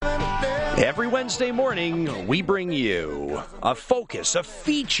Every Wednesday morning, we bring you a focus, a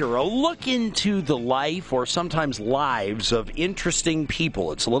feature, a look into the life or sometimes lives of interesting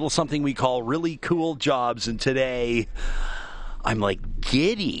people. It's a little something we call really cool jobs, and today I'm like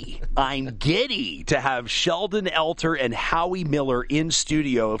giddy. I'm giddy to have Sheldon, Elter, and Howie Miller in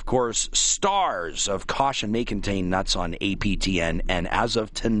studio. Of course, stars of Caution May Contain Nuts on APTN. And as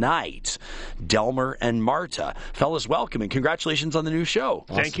of tonight, Delmer and Marta. Fellas, welcome and congratulations on the new show.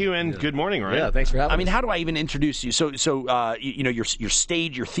 Awesome. Thank you and good morning, Ryan. Yeah, thanks for having us. I mean, how do I even introduce you? So you're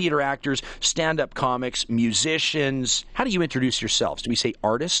stage, you're theater actors, stand-up comics, musicians. How do you introduce yourselves? Do we say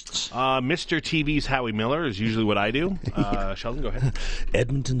artists? Mr. TV's Howie Miller is usually what I do. Sheldon, go ahead.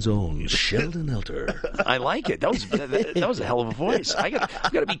 Edmonton's own Sheldon Elter. I like it. That was a hell of a voice. I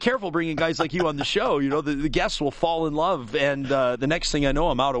got to be careful bringing guys like you on the show. You know, the guests will fall in love, and the next thing I know,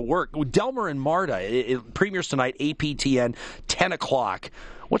 I'm out of work. Delmer and Marta, it premieres tonight, APTN, 10 o'clock.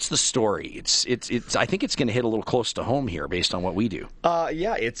 What's the story? It's. I think it's going to hit a little close to home here, based on what we do.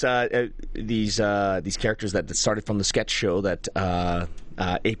 Yeah, it's these characters that started from the sketch show that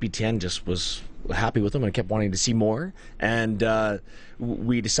APTN just was happy with them and kept wanting to see more, and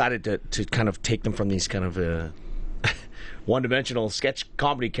we decided to kind of take them from these kind of one-dimensional sketch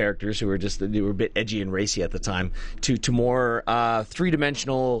comedy characters who were a bit edgy and racy at the time to more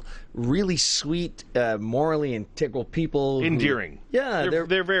three-dimensional, really sweet, morally integral people. Endearing.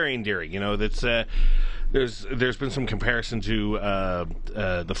 They're very endearing. You know, that's there's been some comparison to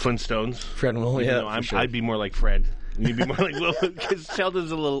the Flintstones. Fred and Will, yeah. Sure. I'd be more like Fred. And you'd be more like Will, because Sheldon's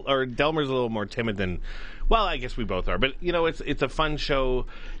Delmer's a little more timid than. Well, I guess we both are, but you know, it's a fun show.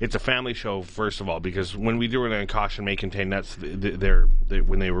 It's a family show, first of all, because when we do it on Caution May Contain Nuts,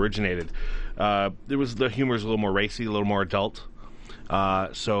 when they originated, the humor is a little more racy, a little more adult.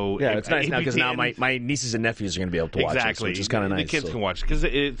 It's nice now because now my nieces and nephews are going to be able to watch it, which is kind of nice. The kids can watch it because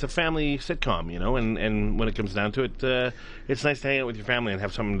it's a family sitcom, you know, and when it comes down to it, it's nice to hang out with your family and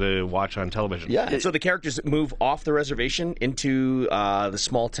have something to watch on television. Yeah, so the characters move off the reservation into the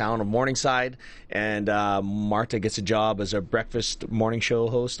small town of Morningside, and Marta gets a job as a breakfast morning show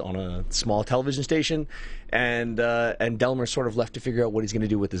host on a small television station, and Delmer's sort of left to figure out what he's going to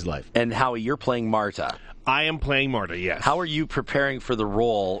do with his life. And Howie, you're playing Marta. I am playing Marta, yes. How are you preparing for the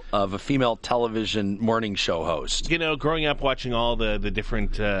role of a female television morning show host? You know, growing up watching all the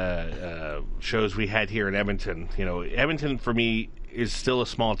different shows we had here in Edmonton, you know, Edmonton for me is still a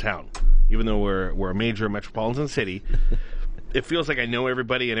small town. Even though we're a major metropolitan city, it feels like I know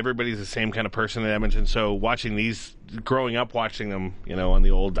everybody and everybody's the same kind of person in Edmonton. So growing up watching them, you know, on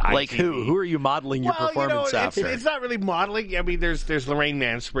the old ITV. Like who? Who are you modeling your performance after? It's not really modeling. I mean, there's Lorraine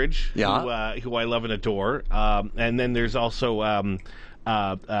Mansbridge, who I love and adore, and then there's also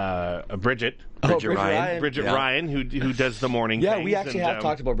Bridget Ryan, who does the morning. Yeah, things, we actually have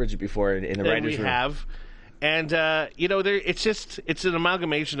talked about Bridget before in the writers' room. We have. And, you know, it's an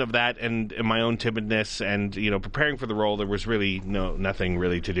amalgamation of that and my own timidness and, you know, preparing for the role, there was really nothing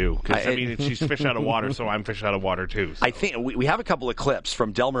really to do. Because, I mean, she's fish out of water, so I'm fish out of water, too. So. I think we have a couple of clips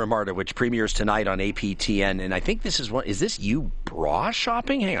from Delmer and Marta, which premieres tonight on APTN, and I think this is this you bra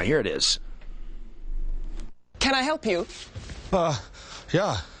shopping? Hang on, here it is. Can I help you?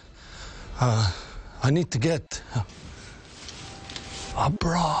 Yeah. I need to get a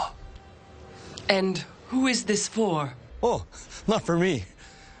bra. And who is this for? Oh, not for me.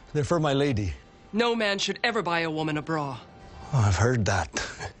 They're for my lady. No man should ever buy a woman a bra. Oh, I've heard that.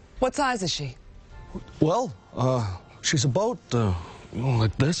 What size is she? Well, she's about,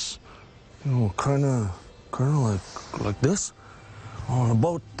 like this. You know, kind of like this. Oh,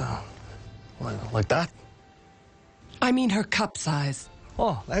 about, like that. I mean her cup size.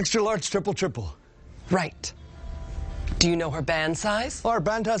 Oh, extra large, triple. Right. Do you know her band size? Our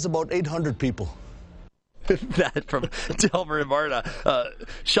band has about 800 people. That from Delmer and Marta.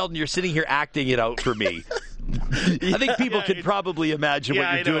 Sheldon, you're sitting here acting it out for me. I think people can probably imagine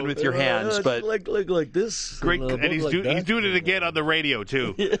what you're doing with your hands, but like this. Great, and he's doing it again on the radio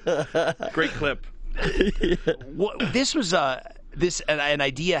too. Yeah. Great clip. This was an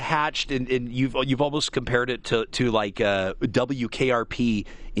idea hatched, and you've almost compared it to like WKRP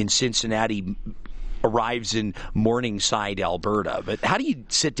in Cincinnati arrives in Morningside, Alberta. But how do you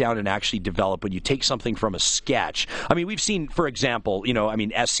sit down and actually develop when you take something from a sketch? I mean, we've seen, for example,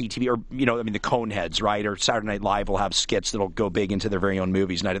 SCTV or, the Coneheads, right? Or Saturday Night Live will have skits that'll go big into their very own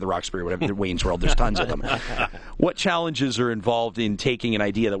movies, Night of the Roxbury, whatever, Wayne's World, there's tons of them. What challenges are involved in taking an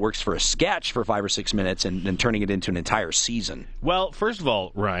idea that works for a sketch for 5 or 6 minutes and turning it into an entire season? Well, first of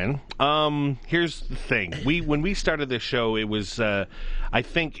all, Ryan, here's the thing. When we started this show, it was, I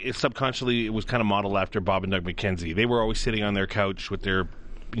think subconsciously it was kind of modeled after Bob and Doug McKenzie. They were always sitting on their couch with their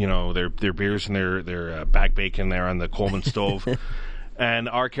their beers and their back bacon there on the Coleman stove. And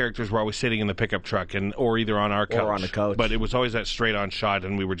our characters were always sitting in the pickup truck, or either on our couch. Or on the couch. But it was always that straight-on shot,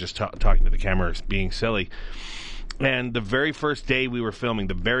 and we were just talking to the camera, being silly. And the very first day we were filming,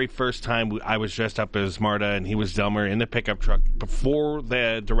 the very first time I was dressed up as Marta and he was Delmer in the pickup truck, before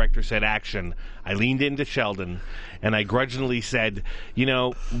the director said action, I leaned into Sheldon, and I grudgingly said,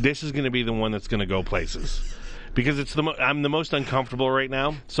 this is going to be the one that's going to go places. Because I'm the most uncomfortable right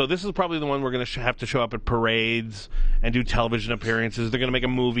now. So this is probably the one we're going to have to show up at parades and do television appearances. They're going to make a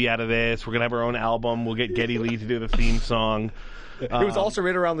movie out of this. We're going to have our own album. We'll get Geddy Lee to do the theme song. It was also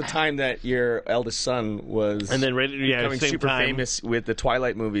right around the time that your eldest son was becoming super famous with the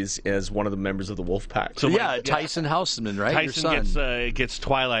Twilight movies as one of the members of the Wolf Pack. So Tyson Houseman, right? Tyson your son. gets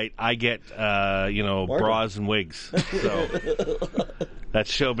Twilight. I get bras and wigs. So that's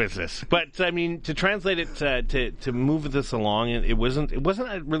show business. But I mean, to translate it to move this along, it wasn't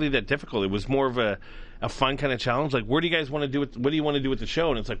really that difficult. It was more of a fun kind of challenge. Like, where do you guys want to do it? What do you want to do with the show?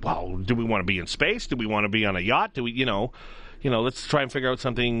 And it's like, well, do we want to be in space? Do we want to be on a yacht? Do we, let's try and figure out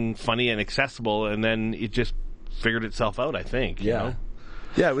something funny and accessible, and then it just figured itself out, I think. Yeah,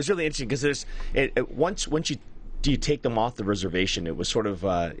 it was really interesting because once you take them off the reservation, it was sort of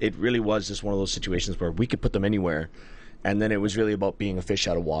it really was just one of those situations where we could put them anywhere, and then it was really about being a fish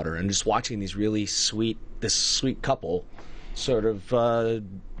out of water and just watching these really sweet couple sort of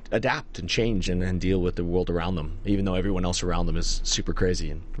adapt and change and deal with the world around them, even though everyone else around them is super crazy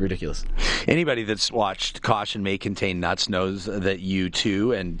and ridiculous. Anybody that's watched Caution May Contain Nuts knows that you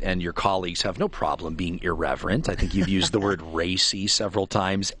two and your colleagues have no problem being irreverent. I think you've used the word racy several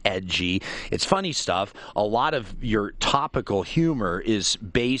times, edgy. It's funny stuff. A lot of your topical humor is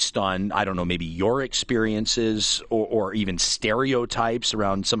based on, I don't know, maybe your experiences or even stereotypes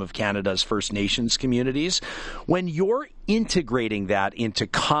around some of Canada's First Nations communities. When you're integrating that into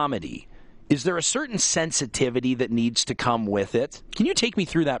comedy, is there a certain sensitivity that needs to come with it? Can you take me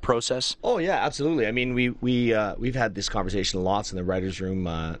through that process? Oh yeah, absolutely. I mean, we've had this conversation lots in the writers' room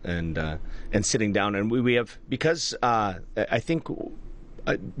and sitting down, and we have, because I think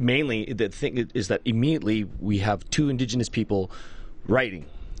mainly the thing is that immediately we have two Indigenous people writing.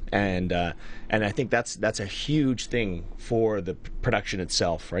 And I think that's a huge thing for the production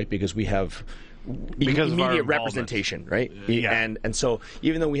itself, right? Because we have immediate representation, right? Yeah. And so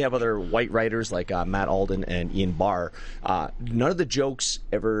even though we have other white writers like Matt Alden and Ian Barr, none of the jokes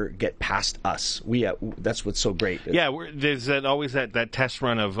ever get past us. That's what's so great. Yeah, there's always that test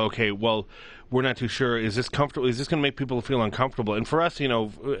run of, okay, well, we're not too sure. Is this comfortable? Is this going to make people feel uncomfortable? And for us,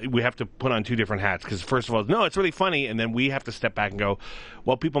 we have to put on two different hats, because first of all, no, it's really funny, and then we have to step back and go,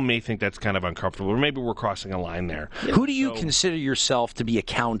 well, people may think that's kind of uncomfortable, or maybe we're crossing a line there. Yeah. Who do you consider yourself to be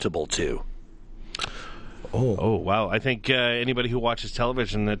accountable to? Oh, wow. I think anybody who watches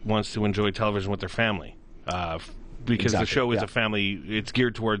television that wants to enjoy television with their family. Because the show is a family, it's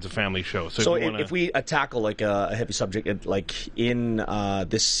geared towards a family show. So if we tackle like a heavy subject, like in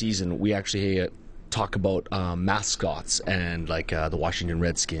this season, we actually talk about mascots and like the Washington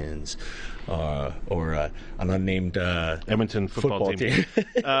Redskins or an unnamed Edmonton football team.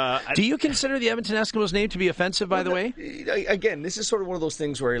 Do you consider the Edmonton Eskimos name to be offensive, by the way? Again, this is sort of one of those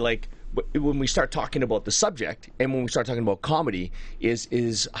things where, like, when we start talking about the subject and when we start talking about comedy,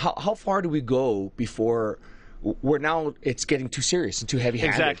 is how far do we go before it's getting too serious and too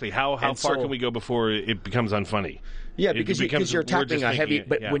heavy-handed? Exactly. How far can we go before it becomes unfunny? Yeah, because you're tackling a heavy.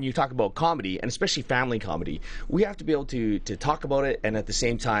 But when you talk about comedy, and especially family comedy, we have to be able to talk about it and at the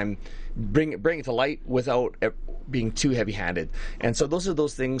same time bring it to light without being too heavy-handed. And so those are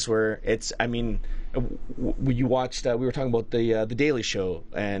those things where it's. I mean, you watched. We were talking about the Daily Show,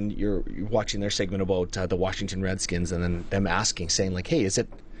 and you're watching their segment about the Washington Redskins, and then them saying like, "Hey,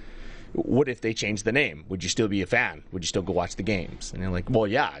 what if they changed the name? Would you still be a fan? Would you still go watch the games?" And they're like, well,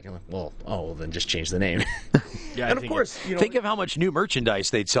 yeah. And you're like, well, then just change the name. Yeah, and of course, think of how much new merchandise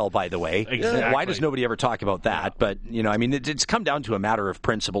they'd sell, by the way. Exactly. Why does nobody ever talk about that? Yeah. But, I mean, it's come down to a matter of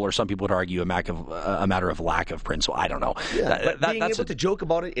principle, or some people would argue a matter of lack of principle. I don't know. Yeah, being able to joke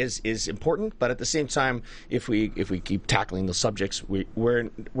about it is important, but at the same time, if we keep tackling those subjects,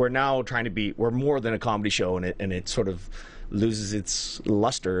 we're now trying to be, we're more than a comedy show, and it sort of loses its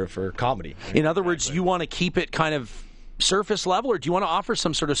luster for comedy. In other words, you want to keep it kind of surface level, or do you want to offer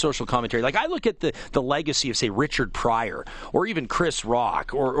some sort of social commentary? Like, I look at the legacy of, say, Richard Pryor, or even Chris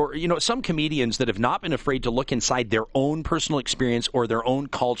Rock, or some comedians that have not been afraid to look inside their own personal experience, or their own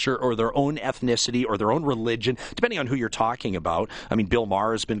culture, or their own ethnicity, or their own religion, depending on who you're talking about. I mean, Bill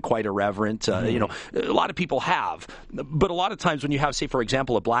Maher has been quite irreverent. A lot of people have. But a lot of times when you have, say, for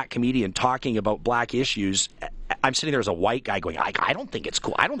example, a black comedian talking about black issues, I'm sitting there as a white guy going, I don't think it's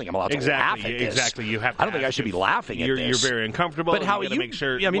cool. I don't think I'm allowed to laugh at this. Exactly. You have to I don't think I should be laughing at this. You're very uncomfortable. But how you make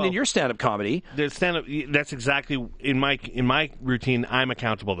sure? I mean, in your stand-up comedy, that's exactly in my routine. I'm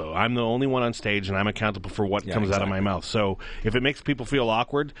accountable though. I'm the only one on stage, and I'm accountable for what comes out of my mouth. So if it makes people feel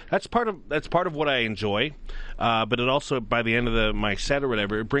awkward, that's part of what I enjoy. But it also, by the end of my set or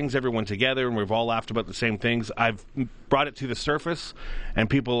whatever, it brings everyone together, and we've all laughed about the same things. I've brought it to the surface, and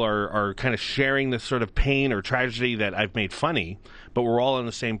people are kind of sharing this sort of pain or tragedy that I've made funny, but we're all on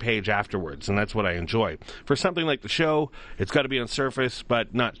the same page afterwards, and that's what I enjoy. For something like the show, it's got to be on surface,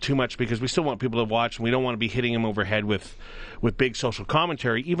 but not too much, because we still want people to watch, and we don't want to be hitting them over head with big social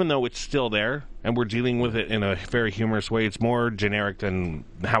commentary, even though it's still there, and we're dealing with it in a very humorous way. It's more generic than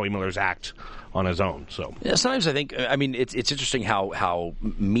Howie Miller's act on his own. So yeah, sometimes I think, I mean, it's interesting how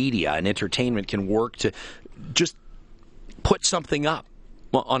media and entertainment can work to just put something up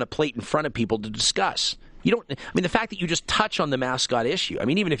on a plate in front of people to discuss. You don't. I mean, the fact that you just touch on the mascot issue. I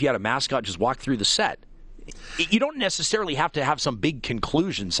mean, even if you had a mascot just walk through the set, you don't necessarily have to have some big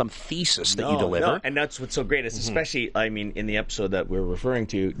conclusion, some thesis that you deliver. No, and that's what's so great is, especially, I mean, in the episode that we're referring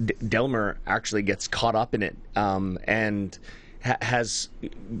to, Delmer actually gets caught up in it, and has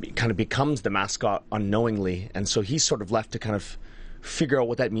kind of becomes the mascot unknowingly, and so he's sort of left to kind of figure out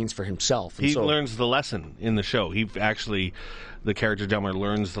what that means for himself. And he learns the lesson in the show. He actually, the character Delmer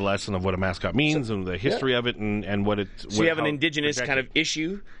learns the lesson of what a mascot means and the history of it and what it. So you have an indigenous kind of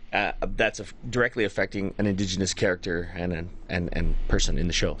issue that's directly affecting an indigenous character and person in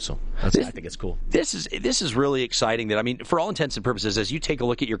the show. So I think it's cool. This is really exciting. That, I mean, for all intents and purposes, as you take a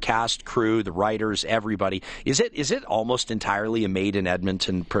look at your cast, crew, the writers, everybody, is it almost entirely a made in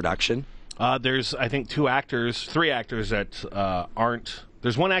Edmonton production? There's, I think, 3 actors that aren't.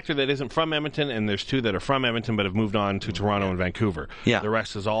 There's one actor that isn't from Edmonton, and there's 2 that are from Edmonton but have moved on to Toronto and Vancouver. Yeah. The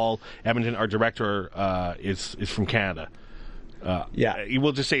rest is all Edmonton. Our director is from Canada.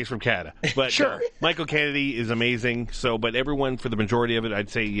 We'll just say he's from Canada. But sure. Michael Kennedy is amazing. So, but everyone, for the majority of it,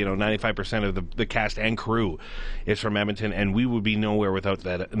 I'd say 95% of the cast and crew is from Edmonton, and we would be nowhere without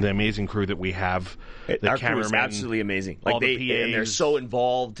the amazing crew that we have. Our crew is absolutely amazing. Like they're so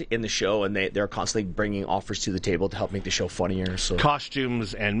involved in the show, and they're constantly bringing offers to the table to help make the show funnier. So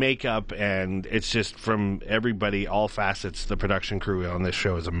costumes and makeup, and it's just from everybody, all facets. The production crew on this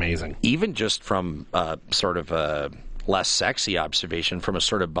show is amazing. Even just from sort of a less sexy observation, from a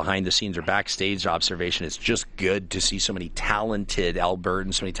sort of behind the scenes or backstage observation, it's just good to see so many talented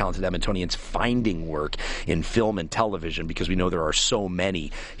Albertans, so many talented Edmontonians finding work in film and television, because we know there are so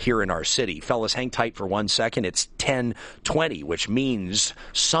many here in our city. Fellas, hang tight for 1 second. It's 10:20, which means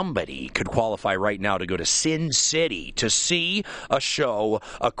somebody could qualify right now to go to Sin City to see a show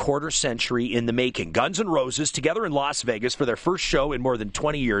a quarter century in the making. Guns N' Roses together in Las Vegas for their first show in more than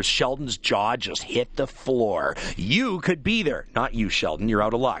 20 years. Sheldon's jaw just hit the floor. You could be there. Not you, Sheldon. You're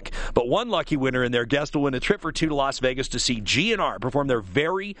out of luck. But one lucky winner and their guest will win a trip for 2 to Las Vegas to see GNR perform their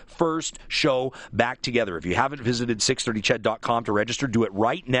very first show back together. If you haven't visited 630ched.com to register, do it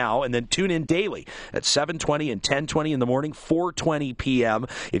right now, and then tune in daily at 7:20 and 10:20 in the morning, 4:20 p.m.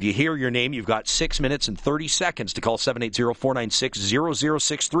 If you hear your name, you've got 6 minutes and 30 seconds to call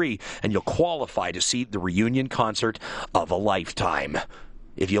 780-496-0063, and you'll qualify to see the reunion concert of a lifetime.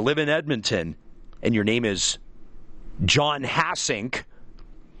 If you live in Edmonton and your name is John Hassink,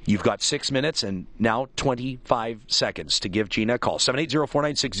 you've got 6 minutes and now 25 seconds to give Gina a call.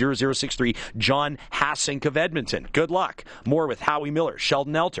 780-496-0063. John Hassink of Edmonton. Good luck. More with Howie Miller,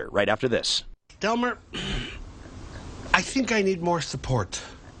 Sheldon Elter, right after this. Delmer, I think I need more support.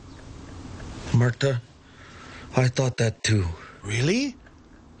 Martha, I thought that too. Really?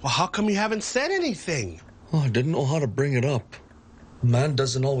 Well, how come you haven't said anything? Oh, I didn't know how to bring it up. Man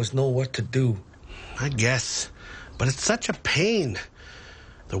doesn't always know what to do. I guess. But it's such a pain.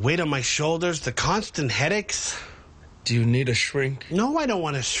 The weight on my shoulders, the constant headaches. Do you need a shrink? No, I don't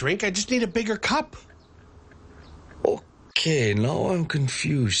want to shrink. I just need a bigger cup. Okay, now I'm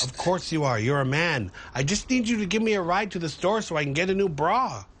confused. Of course you are. You're a man. I just need you to give me a ride to the store so I can get a new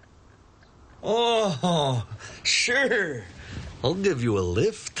bra. Oh, sure. I'll give you a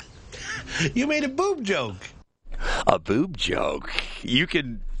lift. You made a boob joke. A boob joke?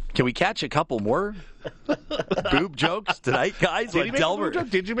 Can we catch a couple more boob jokes tonight, guys?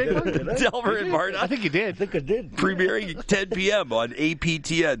 Did you make one? Delmer and Martin. I think you did. I think I did. Premiering at 10 p.m. on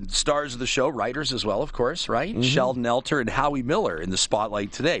APTN. Stars of the show, writers as well, of course, right? Mm-hmm. Sheldon Elter and Howie Miller in the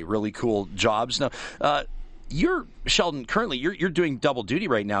spotlight today. Really cool jobs. Now, Sheldon, currently you're doing double duty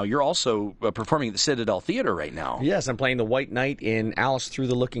right now. You're also performing at the Citadel Theatre right now. Yes, I'm playing the White Knight in Alice Through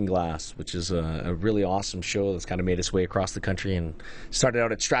the Looking Glass, which is a really awesome show that's kind of made its way across the country and started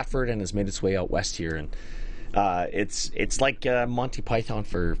out at Stratford and has made its way out west here. And It's like Monty Python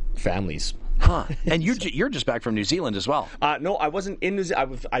for families. Huh. And you're just back from New Zealand as well. No, I wasn't in New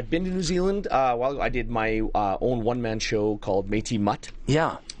Zealand. I've been to New Zealand while I did my own one-man show called Métis Mutt.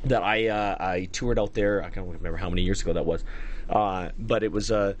 Yeah. That I toured out there. I can't remember how many years ago that was. But it was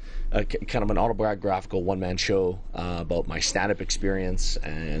a kind of an autobiographical one-man show about my stand-up experience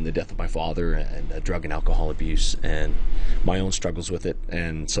and the death of my father and drug and alcohol abuse and my own struggles with it.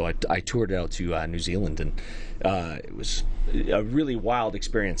 And so I toured out to New Zealand, and it was a really wild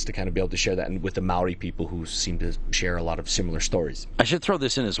experience to kind of be able to share that with the Maori people who seem to share a lot of similar stories. I should throw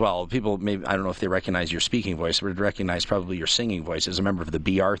this in as well. People, maybe, I don't know if they recognize your speaking voice, but recognize probably your singing voice as a member of the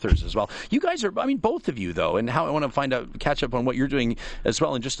B. Arthurs as well. You guys are, I mean, both of you, though, and how I want to catch up on what you're doing as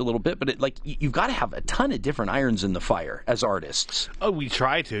well in just a little bit, but you've got to have a ton of different irons in the fire as artists. Oh, we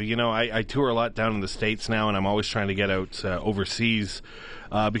try to. You know, I tour a lot down in the States now, and I'm always trying to get out overseas.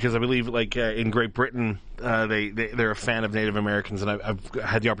 Because I believe, in Great Britain, they're a fan of Native Americans, and I've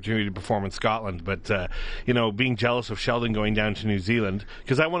had the opportunity to perform in Scotland. But being jealous of Sheldon going down to New Zealand,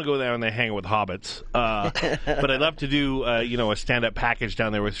 because I want to go there and they hang out with hobbits. But I'd love to do a stand-up package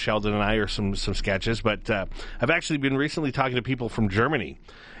down there with Sheldon and I, or some sketches. But I've actually been recently talking to people from Germany.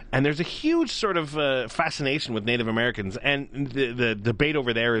 And there's a huge sort of fascination with Native Americans, and the debate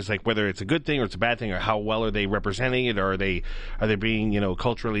over there is like whether it's a good thing or it's a bad thing, or how well are they representing it, or are they being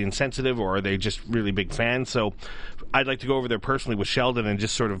culturally insensitive, or are they just really big fans? So I'd like to go over there personally with Sheldon and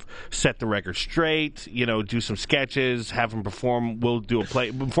just sort of set the record straight, do some sketches, have him perform. We'll do a play.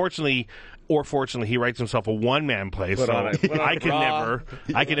 Unfortunately, or fortunately, he writes himself a one-man play, so I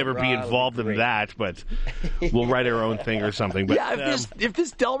could never be involved in that, but we'll write our own thing or something. But, yeah, if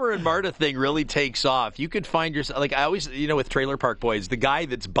this Delmer and Marta thing really takes off, you could find yourself, like I always, with Trailer Park Boys, the guy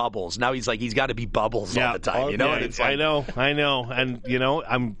that's Bubbles, now he's got to be Bubbles all the time, And it's like, I know,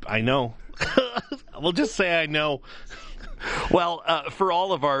 and I know. We'll just say I know. Well, for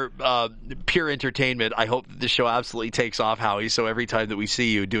all of our pure entertainment, I hope that the show absolutely takes off, Howie. So every time that we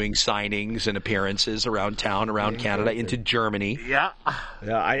see you doing signings and appearances around town, around Canada, into Germany,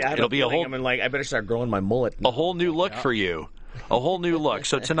 it'll be a whole. I better start growing my mullet. A whole new look for you. A whole new look.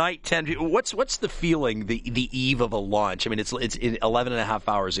 So tonight, 10. What's the feeling? The eve of a launch. I mean, it's in 11 and a half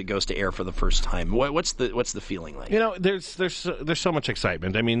hours. It goes to air for the first time. What's the feeling like? There's so much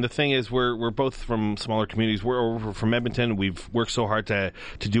excitement. I mean, the thing is, we're both from smaller communities. We're from Edmonton. We've worked so hard to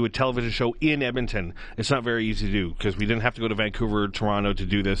do a television show in Edmonton. It's not very easy to do because we didn't have to go to Vancouver or Toronto to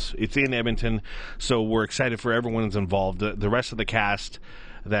do this. It's in Edmonton, so we're excited for everyone that's involved. The rest of the cast.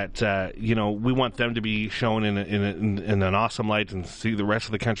 That we want them to be shown in an awesome light, and see the rest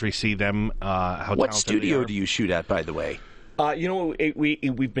of the country see them. What studio do you shoot at, by the way?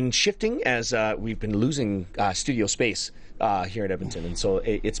 We've been shifting as we've been losing studio space here in Edmonton, and so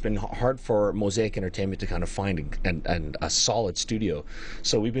it's been hard for Mosaic Entertainment to kind of find and a solid studio.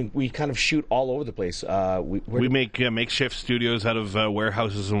 So we kind of shoot all over the place. We make makeshift studios out of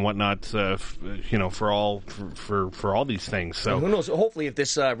warehouses and whatnot, for all these things. So who knows? Hopefully, if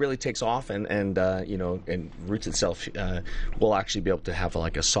this really takes off and roots itself, we'll actually be able to have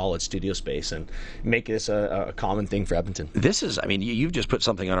like a solid studio space and make this a common thing for Edmonton. This is, I mean, you've just put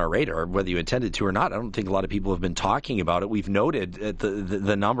something on our radar, whether you intended to or not. I don't think a lot of people have been talking about it. We've noted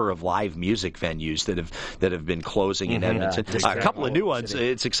the number of live music venues that have been closing in Edmonton. A couple of new ones.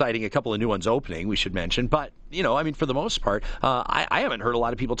 It's exciting. A couple of new ones opening, we should mention. But for the most part, I haven't heard a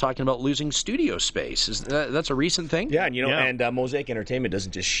lot of people talking about losing studio space. That's a recent thing. Yeah, and Mosaic Entertainment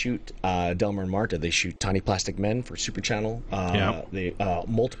doesn't just shoot Delmer and Marta. They shoot Tiny Plastic Men for Super Channel. They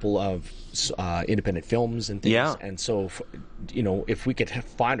multiple of independent films and things. Yeah. And so, if we could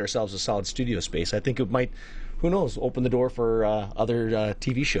find ourselves a solid studio space, I think it might. Who knows? Open the door for other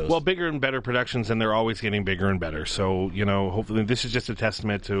TV shows. Well, bigger and better productions, and they're always getting bigger and better. So, hopefully this is just a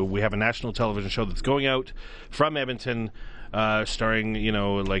testament to we have a national television show that's going out from Edmonton, starring,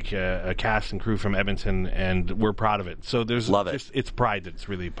 a cast and crew from Edmonton, and we're proud of it. So Love it. It's pride that's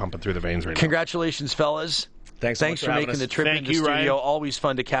really pumping through the veins right now. Congratulations, fellas. Thanks for making the trip into the studio. Ryan. Always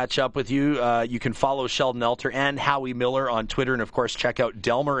fun to catch up with you. You can follow Sheldon Elter and Howie Miller on Twitter, and of course check out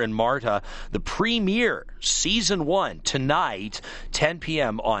Delmer and Marta, the premiere, Season 1, tonight, 10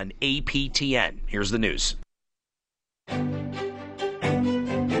 p.m. on APTN. Here's the news.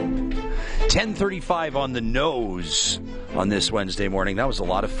 10:35 on the nose on this Wednesday morning. That was a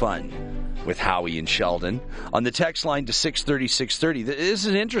lot of fun with Howie and Sheldon. On the text line to 630. This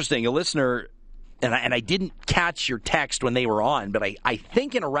is interesting. A listener... And I didn't catch your text when they were on, but I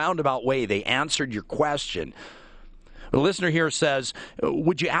think in a roundabout way they answered your question. The listener here says,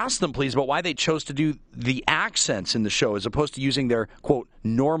 would you ask them, please, about why they chose to do the accents in the show as opposed to using their, quote,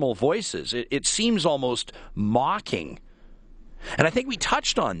 normal voices? It seems almost mocking. And I think we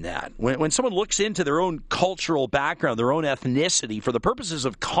touched on that. When someone looks into their own cultural background, their own ethnicity, for the purposes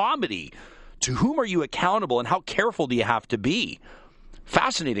of comedy, to whom are you accountable and how careful do you have to be?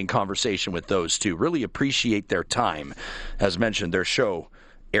 Fascinating conversation with those two. Really appreciate their time. As mentioned, their show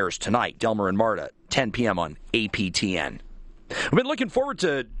airs tonight, Delmer and Marta, 10 p.m. on APTN. We've been looking forward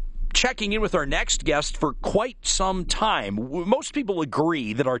to checking in with our next guest for quite some time. Most people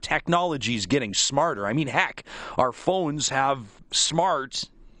agree that our technology is getting smarter. I mean, heck, our phones have smart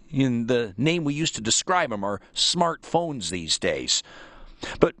in the name we used to describe them, our smartphones these days.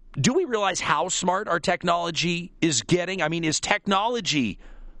 But do we realize how smart our technology is getting? I mean, is technology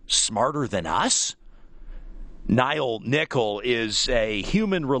smarter than us? Nile Nickel is a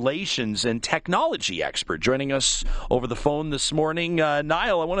human relations and technology expert joining us over the phone this morning.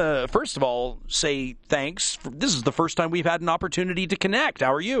 Nile, I want to first of all say thanks. This is the first time we've had an opportunity to connect.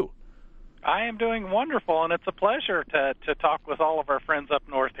 How are you? I am doing wonderful, and it's a pleasure to talk with all of our friends up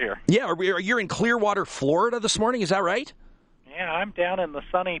north here. Yeah, you're in Clearwater, Florida this morning, is that right? Yeah, I'm down in the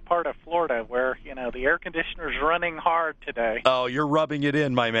sunny part of Florida where, the air conditioner's running hard today. Oh, you're rubbing it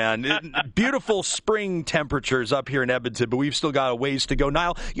in, my man. Beautiful spring temperatures up here in Edmonton, but we've still got a ways to go.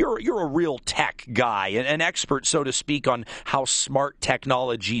 Nile, you're a real tech guy, an expert, so to speak, on how smart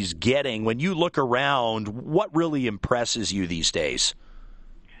technology's getting. When you look around, what really impresses you these days?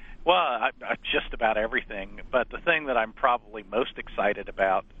 Well, just about everything. But the thing that I'm probably most excited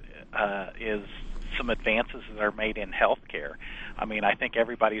about is some advances that are made in healthcare. I mean, I think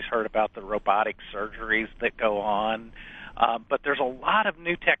everybody's heard about the robotic surgeries that go on, but there's a lot of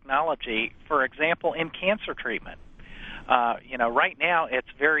new technology, for example, in cancer treatment. Right now it's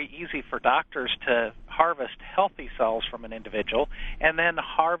very easy for doctors to harvest healthy cells from an individual and then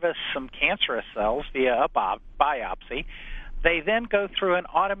harvest some cancerous cells via a biopsy. They then go through an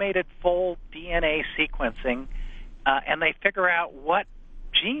automated full DNA sequencing, and they figure out what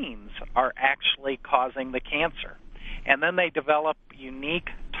genes are actually causing the cancer. And then they develop unique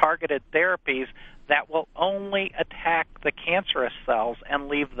targeted therapies that will only attack the cancerous cells and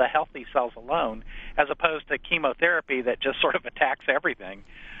leave the healthy cells alone, as opposed to chemotherapy that just sort of attacks everything.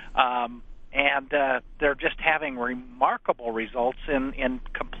 And they're just having remarkable results in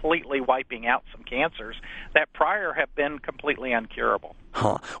completely wiping out some cancers that prior have been completely incurable.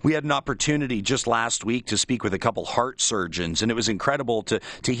 Huh. We had an opportunity just last week to speak with a couple heart surgeons, and it was incredible to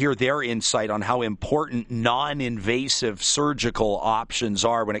hear their insight on how important non-invasive surgical options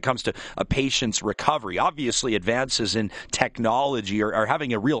are when it comes to a patient's recovery. Obviously, advances in technology are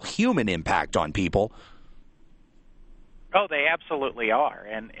having a real human impact on people. Oh, they absolutely are.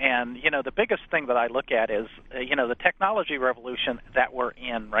 And the biggest thing that I look at is, the technology revolution that we're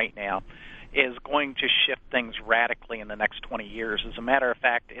in right now is going to shift things radically in the next 20 years. As a matter of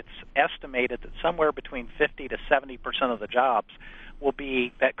fact, it's estimated that somewhere between 50 to 70% of the jobs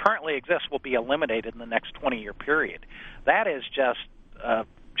that currently exist will be eliminated in the next 20-year period. That is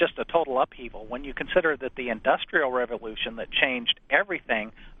just a total upheaval. When you consider that the Industrial Revolution that changed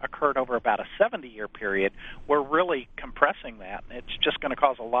everything occurred over about a 70-year period, we're really compressing that. It's just going to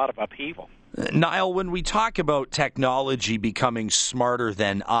cause a lot of upheaval. Nile, when we talk about technology becoming smarter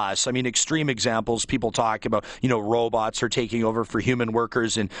than us, I mean, extreme examples, people talk about, robots are taking over for human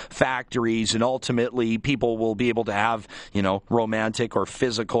workers in factories, and ultimately people will be able to have, romantic or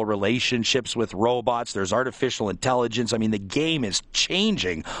physical relationships with robots. There's artificial intelligence. I mean, the game is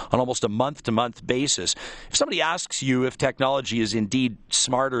changing on almost a month-to-month basis. If somebody asks you if technology is indeed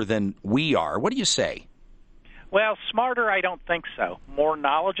smarter than we are, what do you say? Well, smarter, I don't think so. More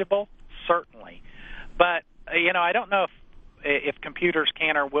knowledgeable? Certainly. But, I don't know if computers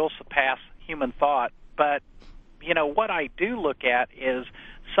can or will surpass human thought, but, what I do look at is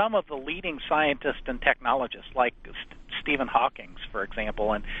some of the leading scientists and technologists, like Stephen Hawking, for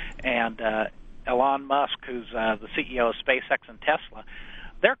example, and Elon Musk, who's the CEO of SpaceX and Tesla.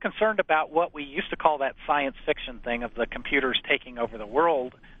 They're concerned about what we used to call that science fiction thing of the computers taking over the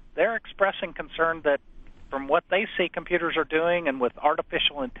world. They're expressing concern that from what they see computers are doing and with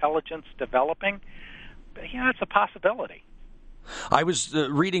artificial intelligence developing, it's a possibility. I was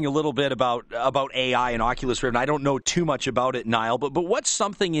reading a little bit about AI and Oculus Rift. I don't know too much about it, Nile, but what's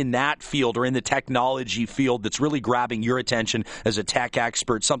something in that field or in the technology field that's really grabbing your attention as a tech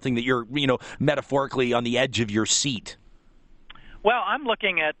expert, something that you're, metaphorically on the edge of your seat? Well, I'm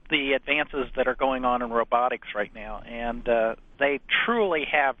looking at the advances that are going on in robotics right now, and they truly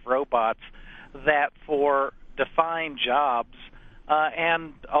have robots that for defined jobs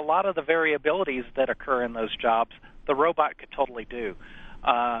and a lot of the variabilities that occur in those jobs, the robot could totally do,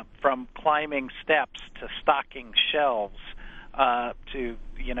 from climbing steps to stocking shelves, to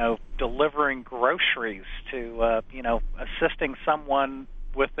delivering groceries, to assisting someone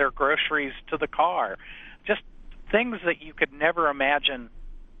with their groceries to the car. Just things that you could never imagine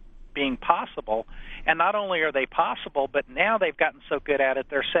being possible. And not only are they possible, but now they've gotten so good at it,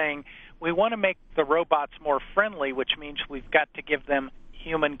 they're saying, we want to make the robots more friendly, which means we've got to give them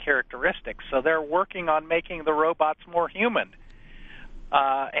human characteristics. So they're working on making the robots more human.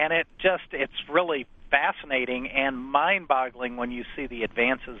 And it's really fascinating and mind-boggling when you see the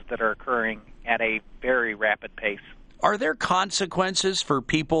advances that are occurring at a very rapid pace. Are there consequences for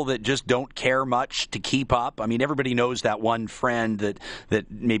people that just don't care much to keep up? I mean, everybody knows that one friend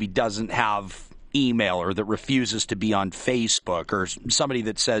that maybe doesn't have email or that refuses to be on Facebook, or somebody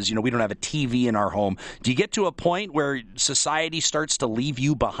that says, we don't have a TV in our home. Do you get to a point where society starts to leave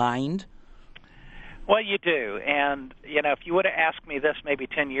you behind? Well, you do. And, if you would have asked me this maybe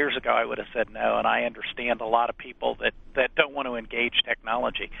 10 years ago, I would have said no. And I understand a lot of people that don't want to engage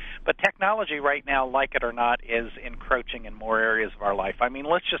technology. But technology right now, like it or not, is encroaching in more areas of our life. I mean,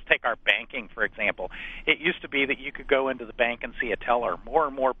 let's just take our banking, for example. It used to be that you could go into the bank and see a teller. More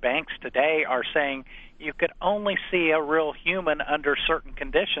and more banks today are saying you could only see a real human under certain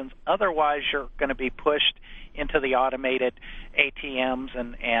conditions. Otherwise, you're going to be pushed into the automated ATMs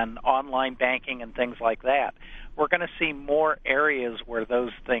and online banking and things like that. We're going to see more areas where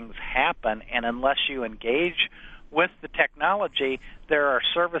those things happen, and unless you engage with the technology, there are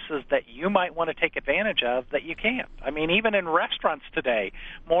services that you might want to take advantage of that you can't. I mean, even in restaurants today,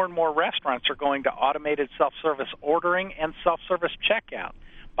 more and more restaurants are going to automated self-service ordering and self-service checkout.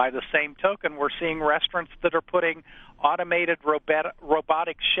 By the same token, we're seeing restaurants that are putting automated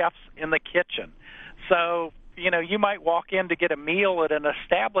robotic chefs in the kitchen. So, you might walk in to get a meal at an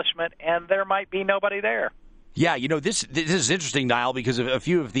establishment, and there might be nobody there. Yeah, this is interesting, Nile, because a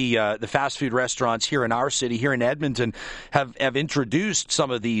few of the fast food restaurants here in our city, here in Edmonton, have introduced some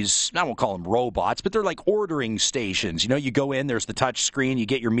of these, I won't call them robots, but they're like ordering stations. You go in, there's the touch screen, you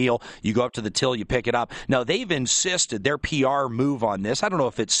get your meal, you go up to the till, you pick it up. Now, they've insisted, their PR move on this, I don't know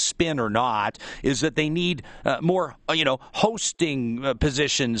if it's spin or not, is that they need more, hosting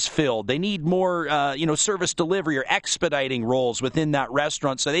positions filled. They need more, service delivery or expediting roles within that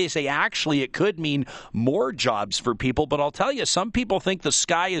restaurant. So they say, actually, it could mean more jobs for people, but I'll tell you, some people think the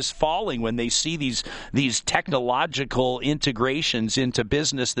sky is falling when they see these technological integrations into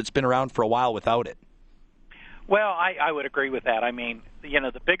business that's been around for a while without it. Well, I would agree with that. I mean,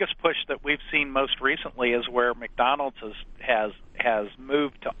 the biggest push that we've seen most recently is where McDonald's has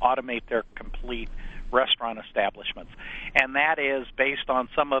moved to automate their complete restaurant establishments, and that is based on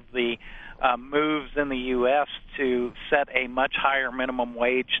some of the moves in the U.S. to set a much higher minimum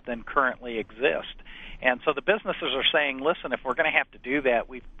wage than currently exists. And so the businesses are saying, listen, if we're going to have to do that,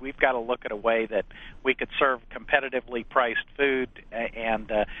 we've got to look at a way that we could serve competitively priced food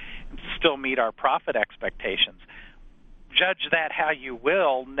and still meet our profit expectations. Judge that how you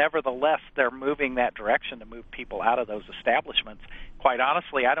will. Nevertheless, they're moving that direction to move people out of those establishments. Quite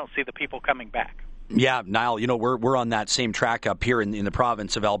honestly, I don't see the people coming back. Yeah, Nile, we're on that same track up here in the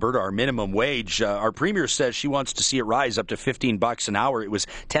province of Alberta. Our minimum wage, our premier says she wants to see it rise up to $15 an hour. It was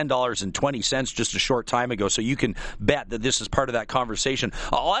 $10.20 just a short time ago, so you can bet that this is part of that conversation.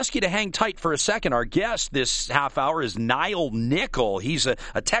 I'll ask you to hang tight for a second. Our guest this half hour is Nile Nickel. He's a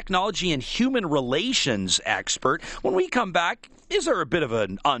technology and human relations expert. When we come back, is there a bit of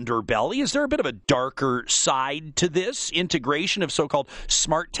an underbelly? Is there a bit of a darker side to this integration of so-called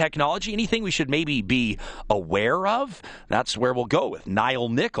smart technology? Anything we should maybe be aware of? That's where we'll go with Nile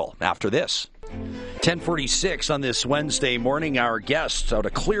Nickel after this. 10:46 on this Wednesday morning. Our guest out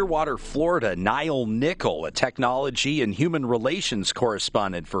of Clearwater, Florida, Nile Nickel, a technology and human relations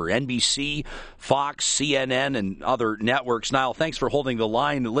correspondent for NBC, Fox, CNN, and other networks. Nile, thanks for holding the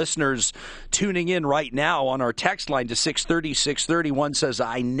line. Listeners tuning in right now on our text line to 630, 631 says,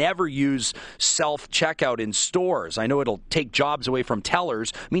 I never use self-checkout in stores. I know it'll take jobs away from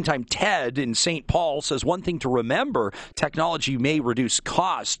tellers. Meantime, Ted in St. Paul says, one thing to remember, technology may reduce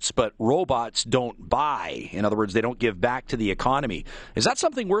costs, but robots don't buy. In other words, they don't give back to the economy. Is that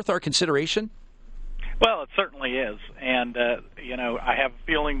something worth our consideration? Well, it certainly is. And, I have a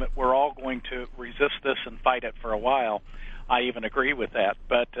feeling that we're all going to resist this and fight it for a while. I even agree with that.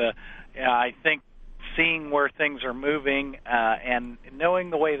 But I think seeing where things are moving and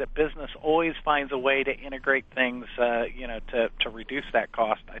knowing the way that business always finds a way to integrate things, to reduce that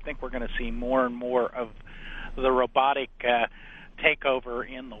cost, I think we're going to see more and more of the robotic takeover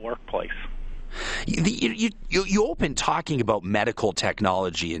in the workplace. You open talking about medical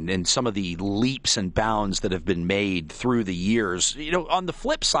technology and some of the leaps and bounds that have been made through the years. On the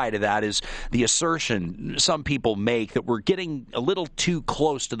flip side of that is the assertion some people make that we're getting a little too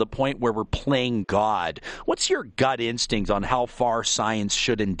close to the point where we're playing God. What's your gut instinct on how far science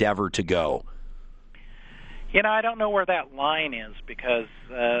should endeavor to go? I don't know where that line is because,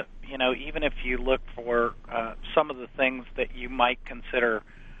 even if you look for some of the things that you might consider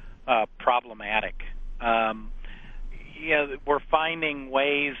problematic, we're finding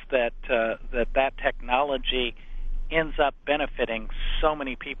ways that that technology ends up benefiting so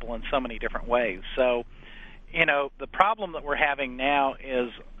many people in so many different ways. So, the problem that we're having now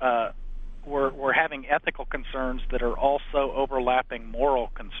is we're having ethical concerns that are also overlapping moral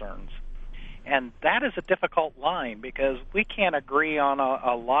concerns. And that is a difficult line because we can't agree on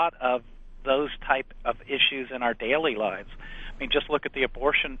a lot of those type of issues in our daily lives. I mean, just look at the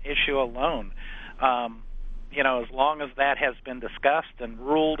abortion issue alone. As long as that has been discussed and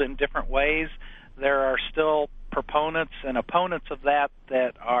ruled in different ways, there are still proponents and opponents of that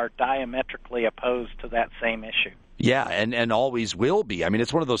are diametrically opposed to that same issue. Yeah, and always will be. I mean,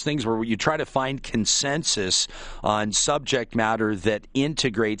 it's one of those things where you try to find consensus on subject matter that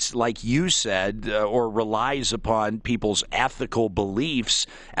integrates, like you said, or relies upon people's ethical beliefs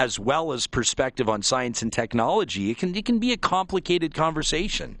as well as perspective on science and technology. It can be a complicated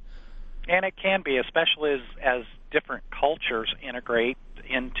conversation. And it can be, especially as different cultures integrate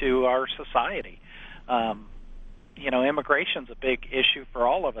into our society. Immigration's a big issue for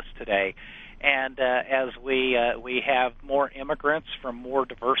all of us today. And as we have more immigrants from more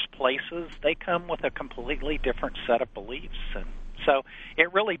diverse places, they come with a completely different set of beliefs. And so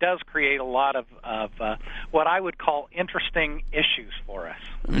it really does create a lot of what I would call interesting issues for us.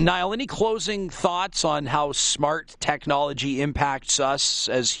 Nile, any closing thoughts on how smart technology impacts us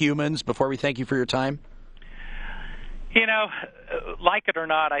as humans before we thank you for your time? Like it or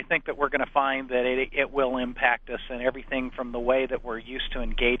not, I think that we're going to find that it will impact us in everything from the way that we're used to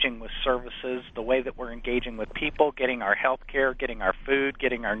engaging with services, the way that we're engaging with people, getting our health care, getting our food,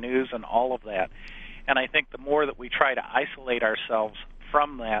 getting our news, and all of that. And I think the more that we try to isolate ourselves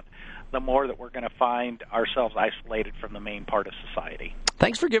from that, the more that we're going to find ourselves isolated from the main part of society.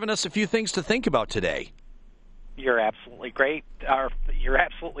 Thanks for giving us a few things to think about today. You're absolutely great. You're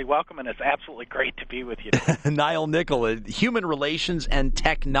absolutely welcome, and it's absolutely great to be with you. Nile Nickel, a human relations and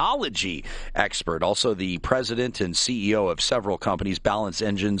technology expert, also the president and CEO of several companies, Balance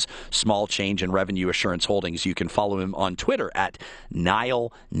Engines, Small Change, and Revenue Assurance Holdings. You can follow him on Twitter at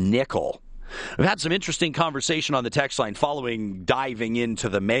Nile Nickel. We've had some interesting conversation on the text line following diving into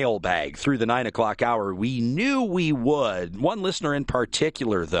the mailbag through the 9 o'clock hour. We knew we would. One listener in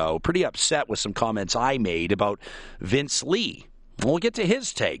particular, though, pretty upset with some comments I made about Vince Lee. We'll get to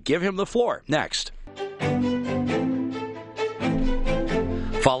his take. Give him the floor. Next.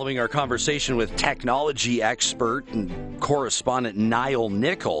 Following our conversation with technology expert and correspondent Nile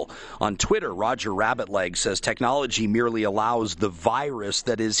Nickel on Twitter, Roger Rabbitleg says technology merely allows the virus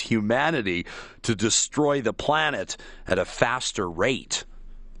that is humanity to destroy the planet at a faster rate.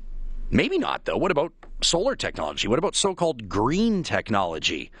 Maybe not, though. What about solar technology? What about so-called green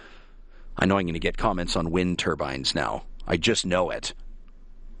technology? I know I'm going to get comments on wind turbines now. I just know it.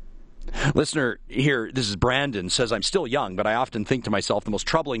 Listener here, this is Brandon, says, I'm still young, but I often think to myself the most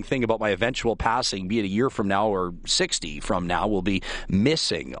troubling thing about my eventual passing, be it a year from now or 60 from now, will be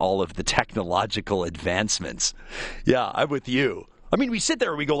missing all of the technological advancements. Yeah, I'm with you. I mean, we sit there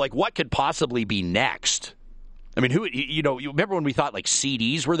and we go, like, what could possibly be next? I mean, you remember when we thought, like,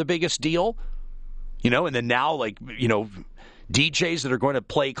 CDs were the biggest deal? And then now, like, DJs that are going to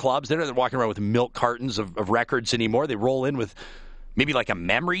play clubs, they're not walking around with milk cartons of records anymore. They roll in with maybe like a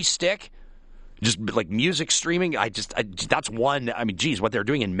memory stick, just like music streaming. That's one. I mean, geez, what they're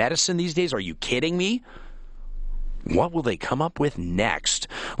doing in medicine these days. Are you kidding me? What will they come up with next?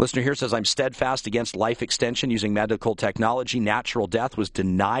 Listener here says, I'm steadfast against life extension using medical technology. Natural death was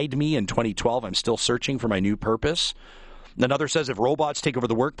denied me in 2012. I'm still searching for my new purpose. Another says, if robots take over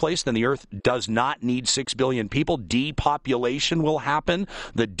the workplace, then the Earth does not need 6 billion people. Depopulation will happen.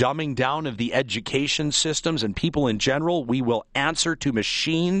 The dumbing down of the education systems and people in general. We will answer to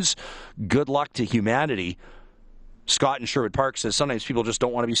machines. Good luck to humanity. Scott in Sherwood Park says, sometimes people just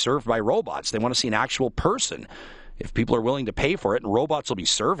don't want to be served by robots. They want to see an actual person. If people are willing to pay for it, and robots will be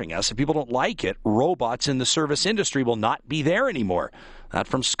serving us. If people don't like it, robots in the service industry will not be there anymore. That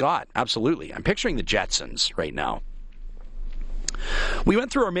from Scott. Absolutely. I'm picturing the Jetsons right now. We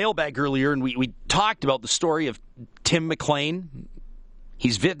went through our mailbag earlier, and we talked about the story of Tim McLean.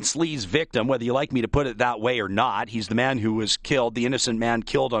 He's Vince Lee's victim, whether you like me to put it that way or not. He's the man who was killed, the innocent man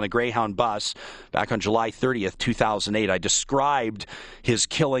killed on a Greyhound bus back on July 30th, 2008. I described his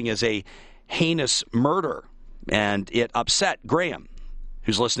killing as a heinous murder, and it upset Graham,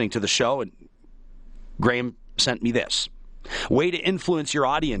 who's listening to the show, and Graham sent me this. Way to influence your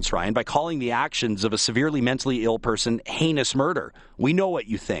audience, Ryan, by calling the actions of a severely mentally ill person heinous murder. We know what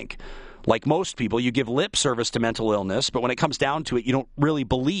you think. Like most people, you give lip service to mental illness, but when it comes down to it, you don't really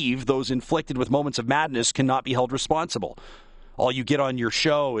believe those inflicted with moments of madness cannot be held responsible. All you get on your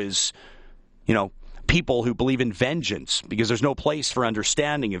show is, people who believe in vengeance, because there's no place for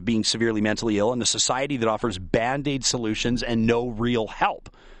understanding of being severely mentally ill in a society that offers Band-Aid solutions and no real help.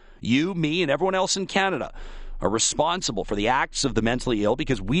 You, me, and everyone else in Canada are responsible for the acts of the mentally ill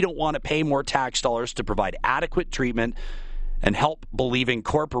because we don't want to pay more tax dollars to provide adequate treatment and help believing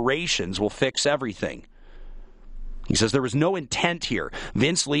corporations will fix everything. He says there was no intent here.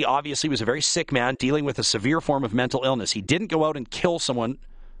 Vince Lee obviously was a very sick man dealing with a severe form of mental illness. He didn't go out and kill someone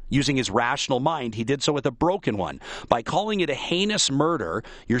using his rational mind. He did so with a broken one. By calling it a heinous murder,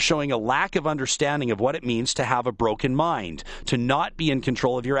 you're showing a lack of understanding of what it means to have a broken mind, to not be in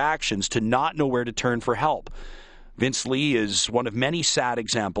control of your actions, to not know where to turn for help. Vince Lee is one of many sad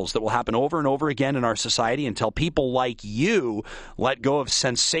examples that will happen over and over again in our society until people like you let go of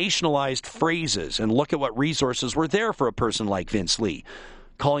sensationalized phrases and look at what resources were there for a person like Vince Lee.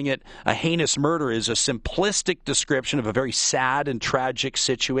 Calling it a heinous murder is a simplistic description of a very sad and tragic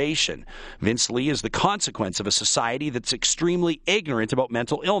situation. Vince Lee is the consequence of a society that's extremely ignorant about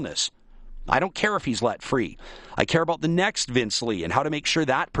mental illness. I don't care if he's let free. I care about the next Vince Lee and how to make sure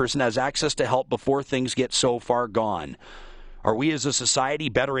that person has access to help before things get so far gone. Are we as a society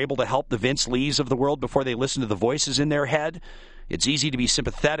better able to help the Vince Lees of the world before they listen to the voices in their head? It's easy to be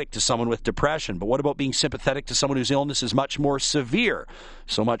sympathetic to someone with depression, but what about being sympathetic to someone whose illness is much more severe,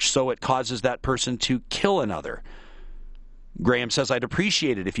 so much so it causes that person to kill another? Graham says, I'd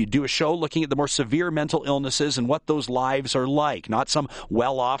appreciate it if you do a show looking at the more severe mental illnesses and what those lives are like, not some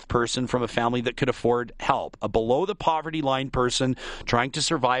well-off person from a family that could afford help, a below-the-poverty line person trying to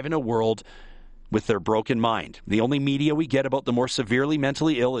survive in a world with their broken mind. The only media we get about the more severely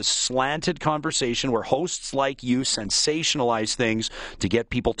mentally ill is slanted conversation where hosts like you sensationalize things to get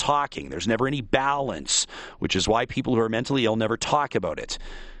people talking. There's never any balance, which is why people who are mentally ill never talk about it.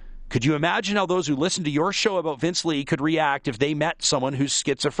 Could you imagine how those who listen to your show about Vince Lee could react if they met someone who's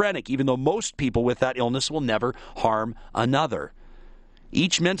schizophrenic, even though most people with that illness will never harm another?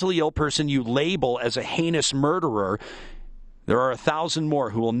 Each mentally ill person you label as a heinous murderer, there are 1,000 more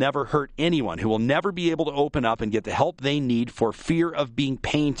who will never hurt anyone, who will never be able to open up and get the help they need for fear of being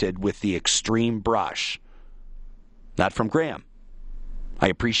painted with the extreme brush. That from Graham. I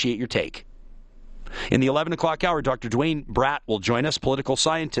appreciate your take. In the 11 o'clock hour, Dr. Dwayne Bratt will join us, political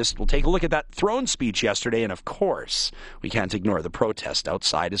scientist. We'll take a look at that throne speech yesterday, and of course, we can't ignore the protest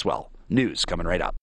outside as well. News coming right up.